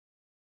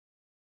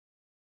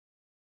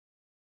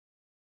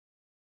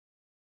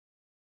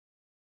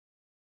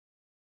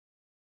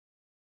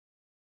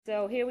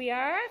So here we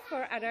are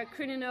at our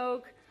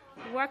Cruinniú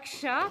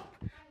workshop.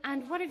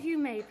 And what have you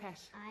made, Pet?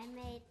 I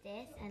made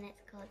this and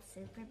it's called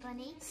Super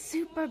Bunny.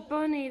 Super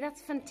Bunny,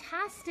 that's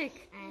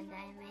fantastic. And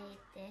I made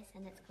this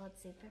and it's called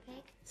Super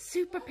Pig.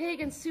 Super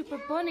Pig and Super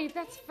Bunny,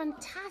 that's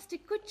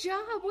fantastic. Good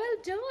job, well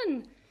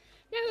done.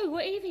 Now,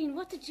 Avine,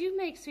 what did you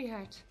make,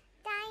 sweetheart?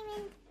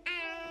 Diamond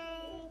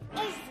and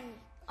Izzy.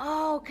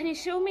 Oh, can you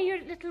show me your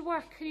little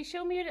work? Can you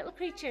show me your little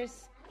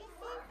creatures? This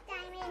is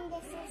Diamond,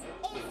 this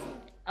is Izzy.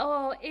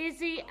 Oh,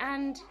 Izzy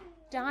and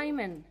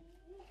Diamond.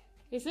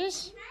 Is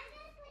it?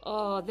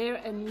 Oh,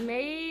 they're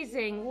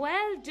amazing.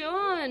 Well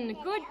done.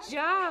 Good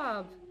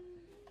job.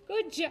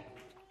 Good job.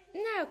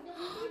 Now,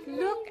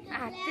 look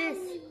at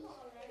this.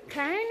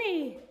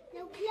 Cruinniú.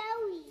 No,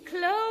 Chloe.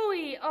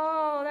 Chloe.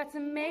 Oh, that's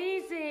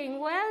amazing.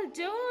 Well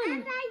done.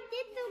 And I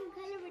did some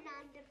colouring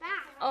on the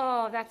back.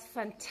 Oh, that's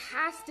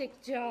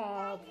fantastic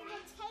job. I did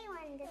a tail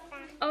on the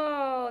back.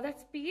 Oh,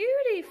 that's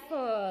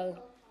beautiful.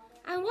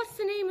 And what's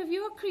the name of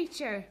your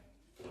creature?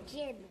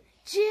 Jim.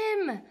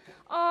 Jim.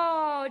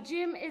 Oh,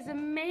 Jim is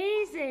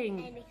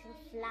amazing. And he can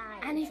fly.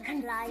 And he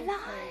can fly.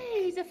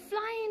 He's a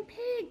flying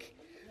pig.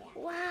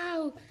 Yeah.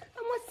 Wow.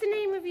 And what's the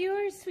name of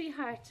yours,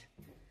 sweetheart?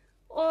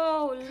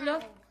 Oh, Cow.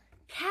 look.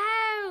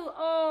 Cow.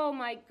 Oh,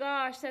 my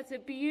gosh. That's a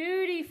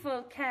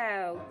beautiful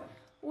cow.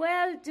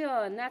 Well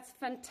done. That's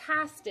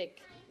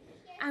fantastic.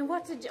 And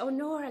what did... Oh,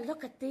 Nora,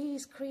 look at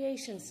these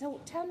creations. So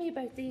tell me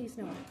about these,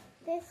 Nora.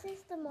 This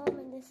is the mom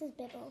and this is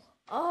Bibble.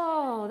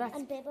 Oh, that's...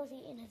 And Bibble's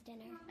eating his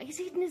dinner. He's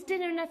eating his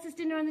dinner and that's his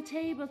dinner on the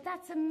table.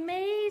 That's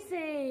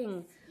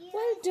amazing.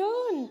 Well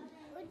done.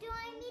 What do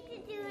I need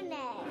to do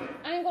now?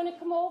 I'm going to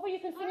come over. You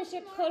can finish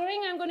your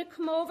colouring. I'm going to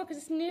come over because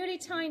it's nearly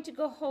time to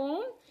go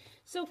home.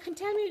 So can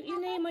tell me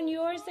your name on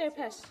yours there,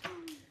 Pet.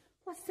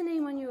 What's the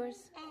name on yours?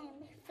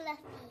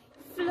 Fluffy.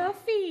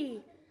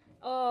 Fluffy.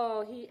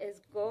 Oh, he is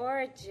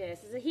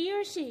gorgeous. Is it he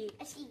or she?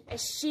 A she. A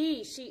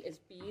she. She is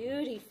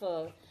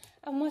beautiful.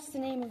 And what's the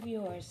name of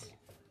yours?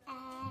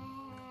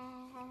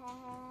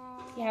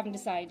 You haven't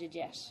decided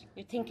yet.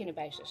 You're thinking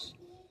about it.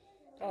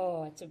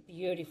 Oh, it's a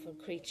beautiful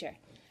creature.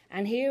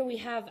 And here we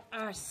have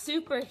our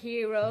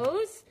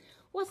superheroes.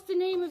 What's the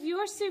name of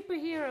your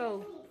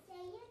superhero?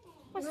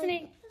 What's the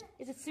name?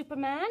 Is it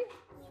Superman?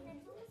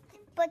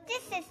 But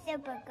this is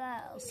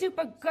Supergirl.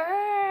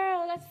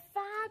 Supergirl, that's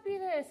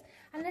fabulous.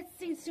 And let's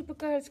see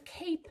Supergirl's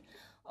cape.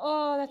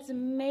 Oh, that's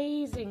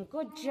amazing.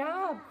 Good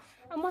job.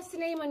 And what's the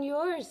name on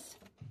yours?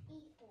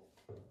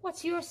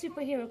 What's your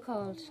superhero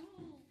called?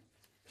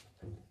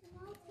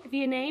 Have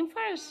you a name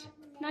for it?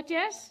 Not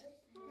yet?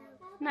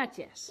 Not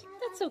yet.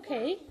 That's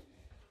okay.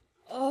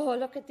 Oh,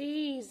 look at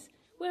these.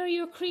 Where are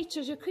your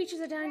creatures? Your creatures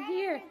are down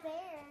here.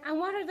 And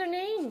what are their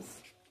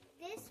names?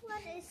 This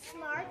one is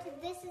Smart, and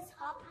this is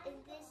Hop, and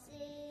this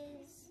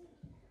is...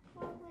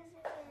 What was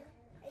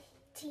it?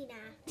 Tina.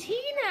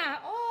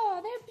 Tina.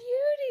 Oh, they're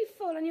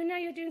beautiful. And now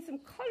you're doing some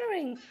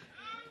colouring.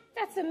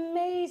 That's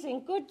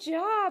amazing. Good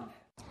job.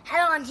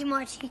 Hello, Auntie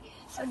Marty.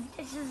 So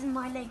this is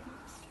my leg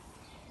monster.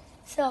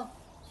 So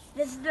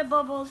this is the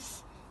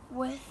bubbles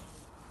with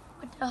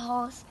the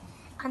hose,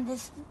 and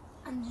there's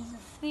the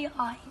 3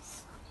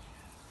 eyes,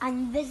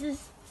 and this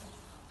is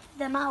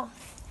the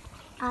mouth,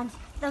 and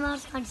the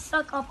mouth can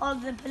suck up all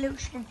the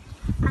pollution,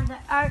 and the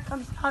air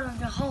comes out of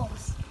the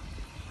hose,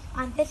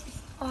 and this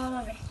is all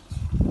of it.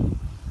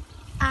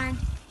 And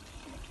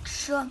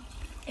Trump,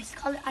 it's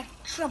called a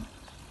Trump.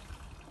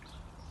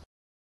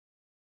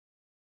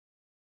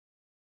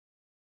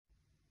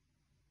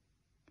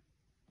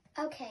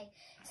 Okay,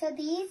 so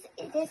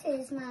this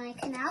is my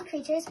canal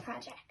creatures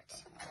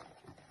project.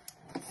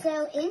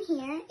 So in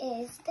here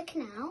is the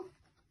canal.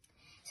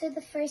 So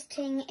the first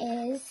thing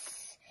is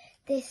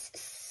this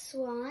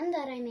swan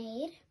that I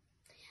made.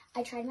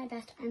 I tried my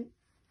best. I'm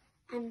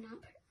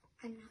not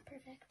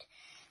perfect.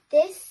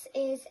 This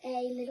is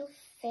a little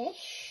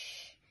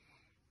fish.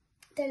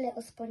 They're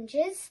little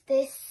sponges.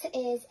 This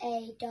is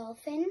a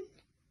dolphin.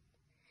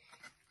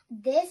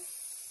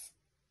 This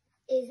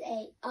is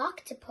a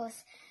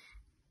octopus.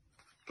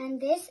 And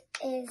this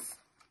is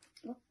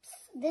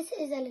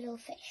a little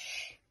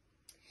fish.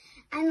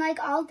 And like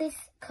all this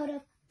cut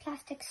up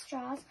plastic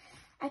straws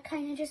are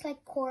kind of just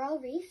like coral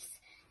reefs.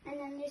 And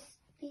then there's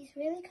these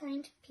really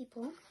kind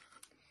people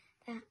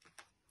that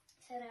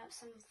set out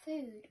some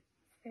food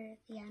for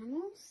the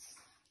animals.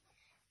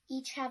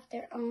 Each have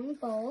their own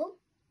bowl.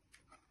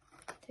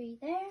 3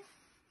 there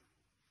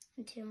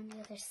and 2 on the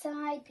other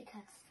side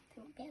because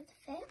they won't be able to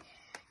fit.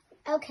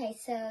 Okay,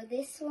 so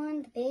this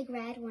one, the big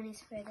red one, is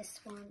for the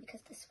swan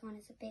because the swan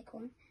is a big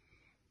one.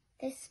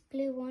 This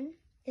blue one,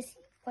 this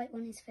white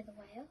one is for the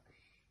whale.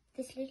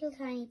 This little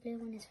tiny blue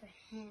one is for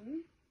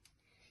him.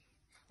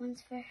 That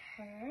one's for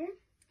her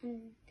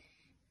and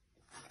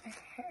for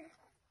her.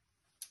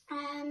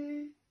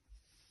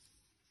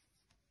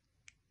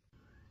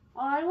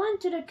 I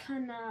went to the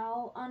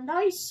canal and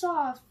I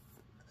saw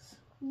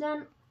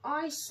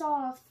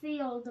a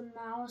field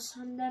mouse,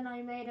 and then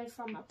I made it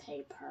from a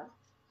paper.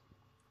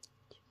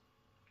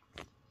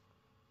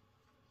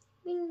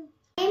 My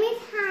name is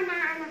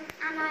Hannah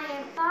and I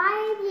am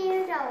 5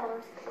 years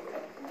old.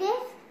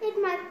 this is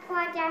my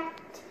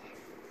project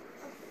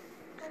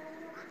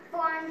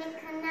on the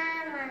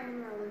canal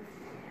animals.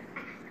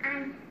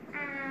 And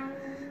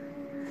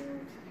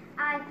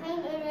I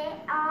painted it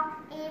off.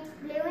 It's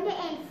blue on the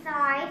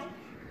inside,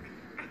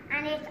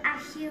 and it's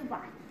a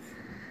shoebox.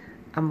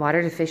 And what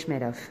are the fish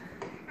made of?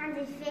 And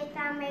the fish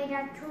are made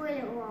of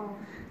toilet roll.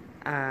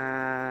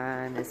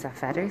 And is that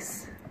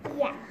feathers?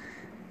 Yeah.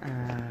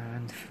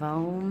 And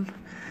foam.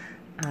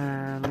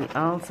 And we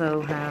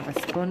also have a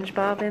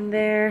SpongeBob in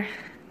there.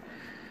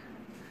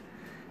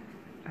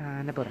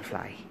 And a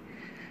butterfly.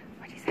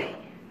 What do you say?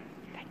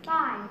 Thank you.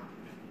 Bye.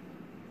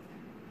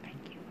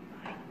 Thank you.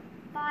 Bye.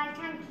 Bye,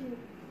 thank you.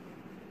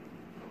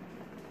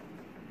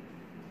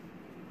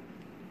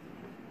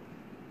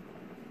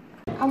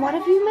 And what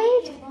have you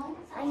made?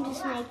 I'm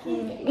just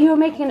making. You're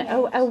making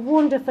a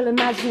wonderful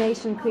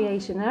imagination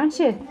creation, aren't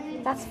you?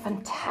 That's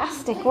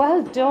fantastic.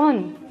 Well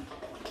done.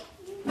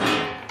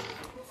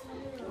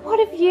 What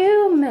have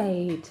you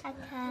made? A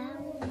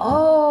cow.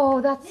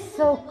 Oh, that's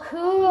so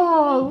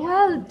cool.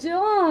 Well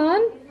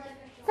done.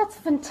 That's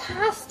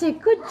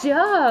fantastic. Good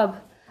job.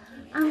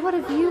 And what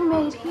have you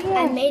made here?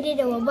 I made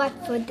it a robot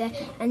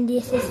and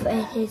this is for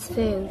his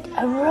food.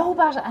 A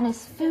robot and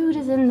his food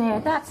is in there.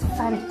 That's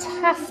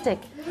fantastic.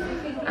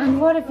 And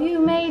what have you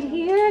made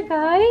here,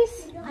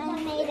 guys? I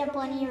made a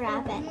bunny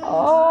rabbit.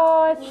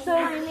 Oh, it's so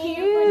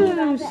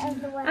cute.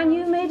 And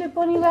you made a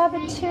bunny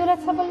rabbit too.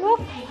 Let's have a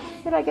look.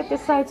 Did I get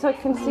this side so I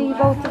can see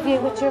both of you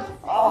with your...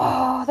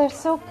 Oh, they're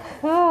so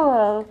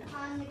cool.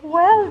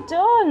 Well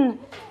done.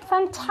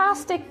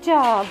 Fantastic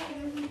job.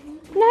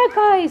 Now,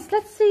 guys,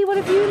 let's see. What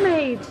have you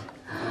made?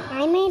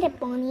 I made a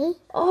bunny.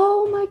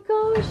 Oh, my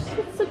gosh.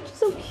 It's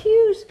so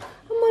cute.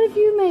 And what have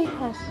you made,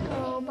 Pat?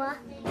 Robot.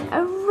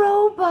 A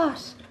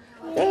robot.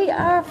 They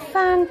are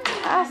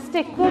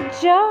fantastic. Good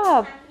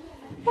job.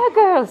 Now,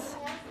 girls,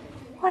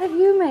 what have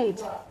you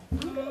made?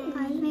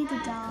 I made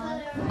a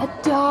dog. A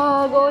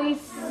dog. Oh,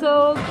 he's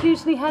so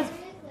cute. He has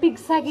big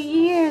saggy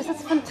ears.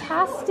 That's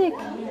fantastic.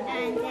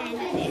 And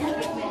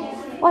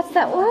then What's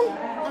that one?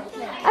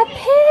 A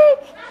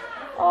pig.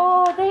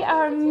 Oh, they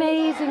are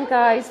amazing,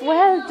 guys.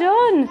 Well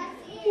done.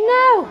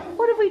 Now,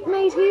 what have we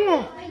made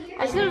here?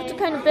 I still have to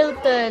kind of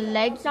build the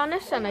legs on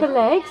it. And The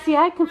legs.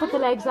 Yeah, I can put the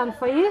legs on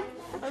for you.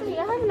 actually,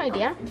 I have an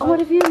idea. And what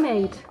have you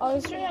made? I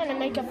was trying to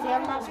make a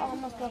field mouse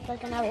almost look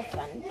like an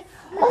elephant.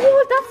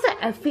 Oh, that's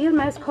a field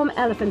mouse come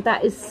elephant.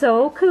 That is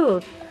so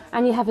cool.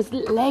 And you have his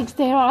legs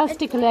there. I'll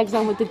stick the legs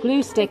on with the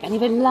glue stick. And you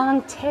have a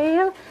long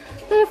tail.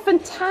 They're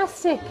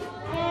fantastic.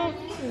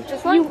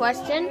 Just one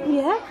question.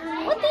 Yeah?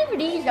 What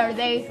DVDs are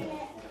they?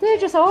 They're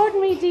just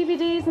ordinary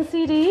DVDs and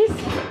CDs.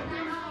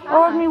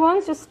 Ordinary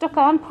ones, just stuck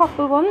on,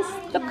 purple ones.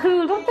 Look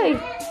cool, don't they?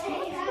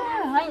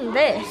 Behind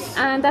this.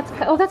 And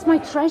that's my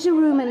treasure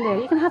room in there.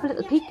 You can have a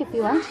little peek if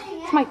you want.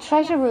 It's my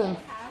treasure room.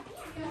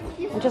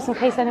 And just in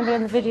case anybody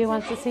in the video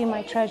wants to see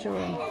my treasure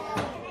room.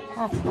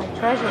 That's my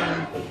treasure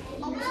room.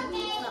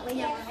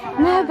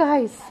 Now,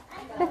 guys,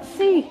 let's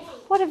see.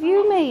 What have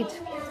you made?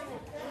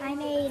 I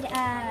made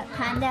a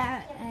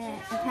panda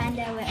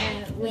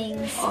with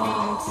wings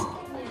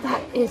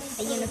That and a is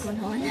unicorn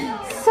horn.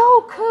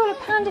 so cool, a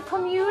panda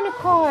come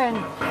unicorn.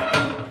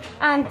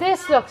 And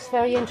this looks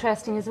very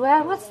interesting as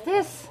well. What's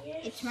this?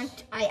 It's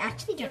meant. I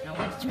actually don't know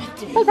what it's meant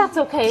to be. Well, that's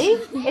okay.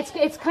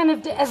 It's kind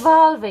of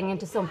evolving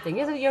into something,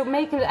 isn't it? You're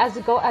making it as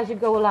you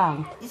go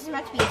along. This is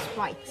meant to be a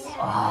sprite.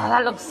 Oh,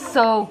 that looks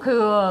so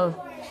cool.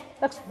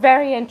 Looks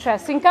very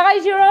interesting.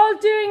 Guys, you're all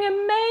doing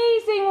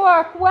amazing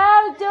work.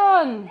 Well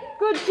done.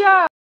 Good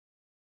job.